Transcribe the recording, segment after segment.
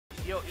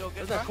You're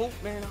good, Isn't that cool?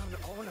 Man,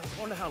 I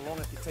wonder how long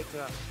it could take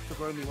to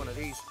grow me one of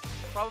these.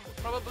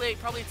 Probably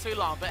too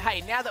long. But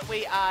hey, now that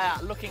we are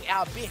looking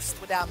our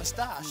best with our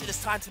moustache, it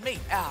is time to meet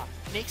our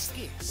next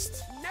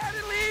guest.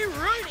 Natalie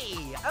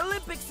Rooney!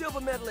 Olympic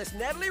silver medalist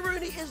Natalie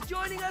Rooney is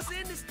joining us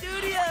in the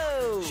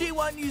studio! She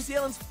won New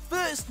Zealand's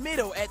first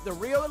medal at the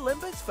Rio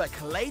Olympics for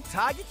clay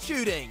target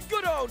shooting.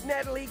 Good old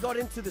Natalie got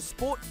into the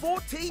sport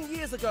 14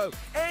 years ago,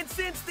 and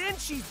since then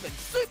she's been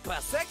super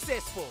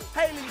successful.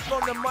 Hailing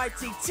from the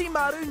mighty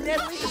Timaru,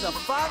 Natalie is a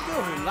farm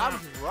girl who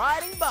loves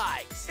riding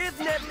bikes. If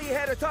Natalie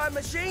had a time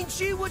machine,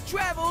 she would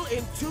travel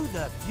into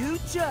the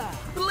future.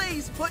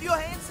 Please put your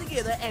hands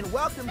together and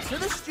welcome to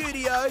the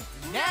studio,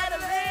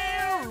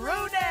 Natalie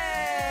Rooney!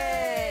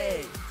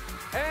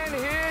 And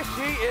here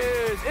she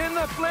is, in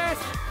the flesh,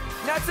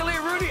 Natalie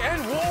Rooney,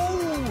 and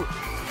whoa!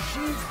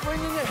 She's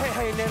bringing it.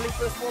 Hey, Natalie,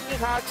 first of all, big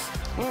hugs.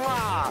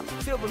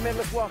 Mwah. Silver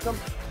medalist, welcome.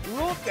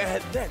 Look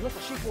at that. Look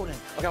what she brought in.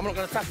 Okay, I'm not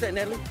going to touch that,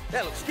 Natalie.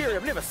 That looks scary.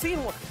 I've never seen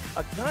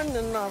a gun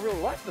in real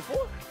life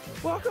before.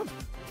 Welcome.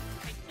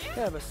 Thank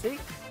you. Have a seat.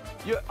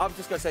 I'm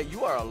just going to say,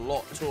 you are a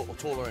lot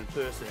taller in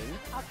person.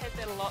 I've had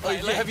that a lot Oh,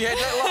 lately. have you had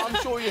that a lot? I'm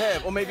sure you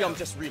have. Or maybe I'm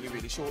just really,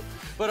 really short.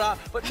 But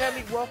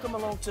Natalie, welcome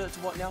along to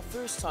what now?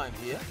 First time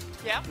here.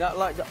 Yeah. Now,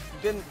 like,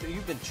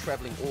 you've been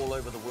traveling all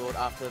over the world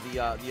after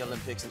the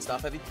Olympics and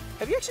stuff. Have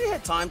you actually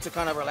had time to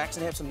kind of relax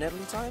and have some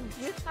Natalie time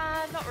yet?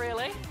 Not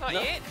really, not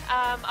No? yet.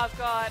 I've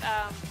got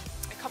a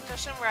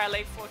competition where I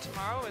leave for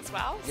tomorrow as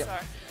well. Yep. So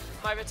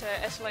I'm over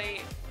to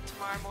Italy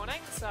tomorrow morning.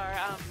 So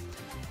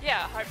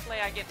yeah, hopefully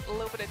I get a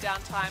little bit of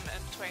downtime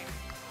in between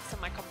some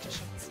of my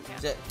competitions.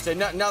 Yeah. So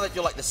now that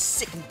you're like the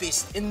second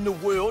best in the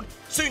world,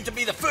 soon to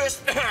be the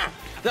first,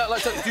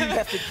 so do you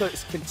have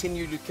to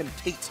continue to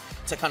compete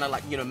to kind of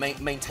like, you know,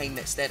 maintain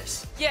that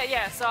status?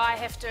 Yeah. So I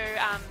have to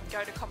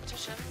go to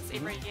competitions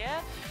every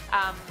year,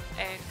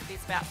 and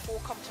there's about 4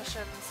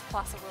 competitions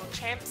plus a world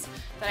champs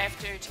that I have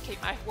to keep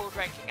my world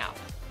ranking up.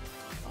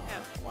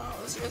 Yeah. Wow,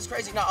 that's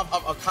crazy. Now,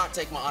 I can't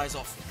take my eyes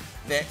off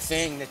that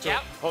thing that you're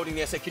holding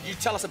there. So could you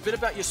tell us a bit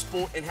about your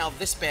sport and how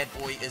this bad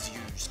boy is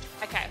used?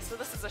 Okay, so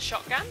this is a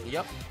shotgun.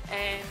 Yep.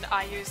 And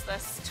I use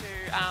this to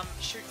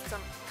shoot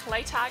some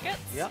clay targets.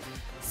 Yep.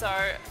 So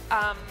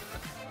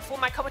for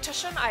my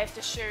competition, I have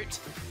to shoot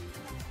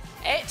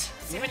at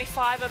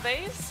 75 of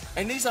these.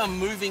 And these are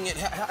moving at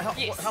how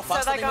fast so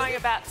are they're they going moving?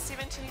 about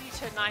 70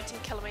 to 90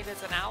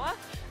 kilometers an hour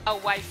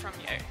away from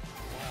you.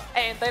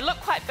 And they look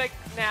quite big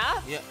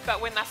now, but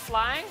when they're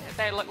flying,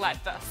 they look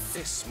like this.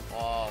 They're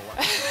small.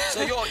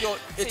 So it's you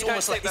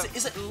almost don't like, see them.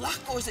 is it luck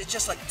or is it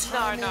just like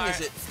timing? No,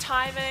 Is it? it's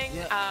timing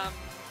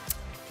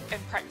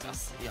and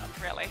practice,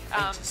 really.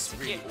 Just To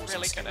really get awesome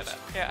really good at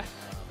skills. it, yeah.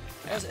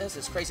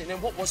 That's crazy. And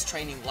then what was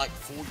training like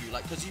for you?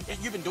 Like, because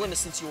you've been doing this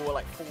since you were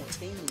like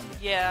 14.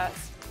 Yeah,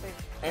 it's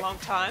been a long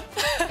time.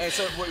 And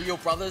so your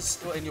brothers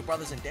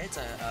and dads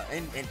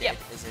and dad?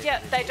 Yeah,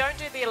 they don't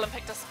do the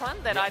Olympic discipline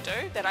that I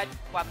do, that I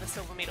won the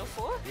silver medal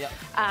for. Yeah.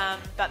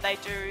 But they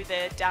do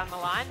the down the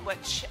line,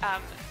 which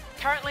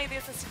currently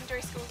there's a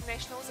secondary schools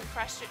nationals in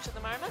Christchurch at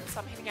the moment,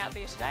 so I'm heading out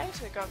there today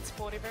to go and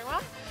support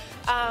everyone.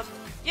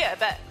 Yeah,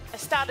 but I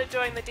started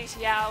doing the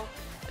DTL,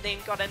 then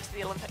got into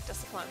the Olympic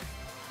discipline.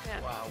 Yeah.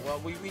 Wow, well,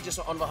 we just,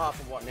 on behalf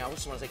of What Now, we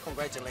just want to say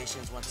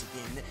congratulations once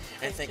again,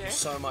 and thank you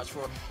so much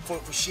for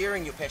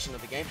sharing your passion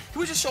of the game.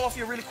 Can we just show off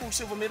your really cool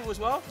silver medal as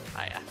well?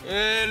 Oh, yeah.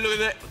 And look at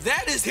that.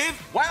 That is heavy.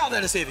 Wow,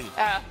 that is heavy.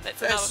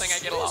 That's another thing I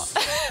get a lot.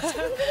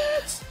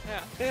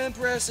 Yeah.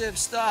 Impressive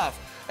stuff.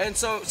 And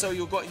so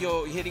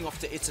you're heading off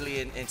to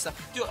Italy and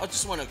stuff. I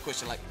just want to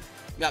question, like,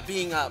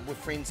 being with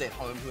friends at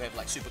home who have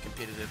like super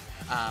competitive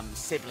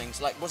siblings,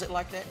 like, was it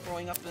like that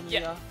growing up in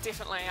the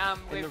definitely. in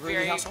We're the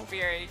Rooney household?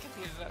 very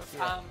competitive.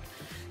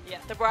 Yeah,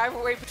 the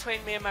rivalry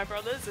between me and my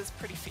brothers is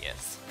pretty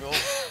fierce.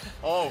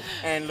 Oh,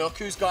 and look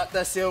who's got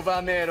the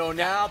silver medal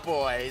now,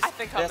 boys. I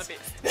think I'm the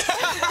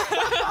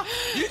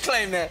best. You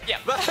claim that. Yeah.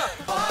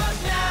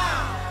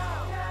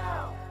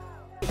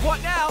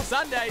 What Now?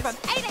 Sundays From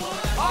 8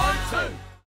 a.m. on 2.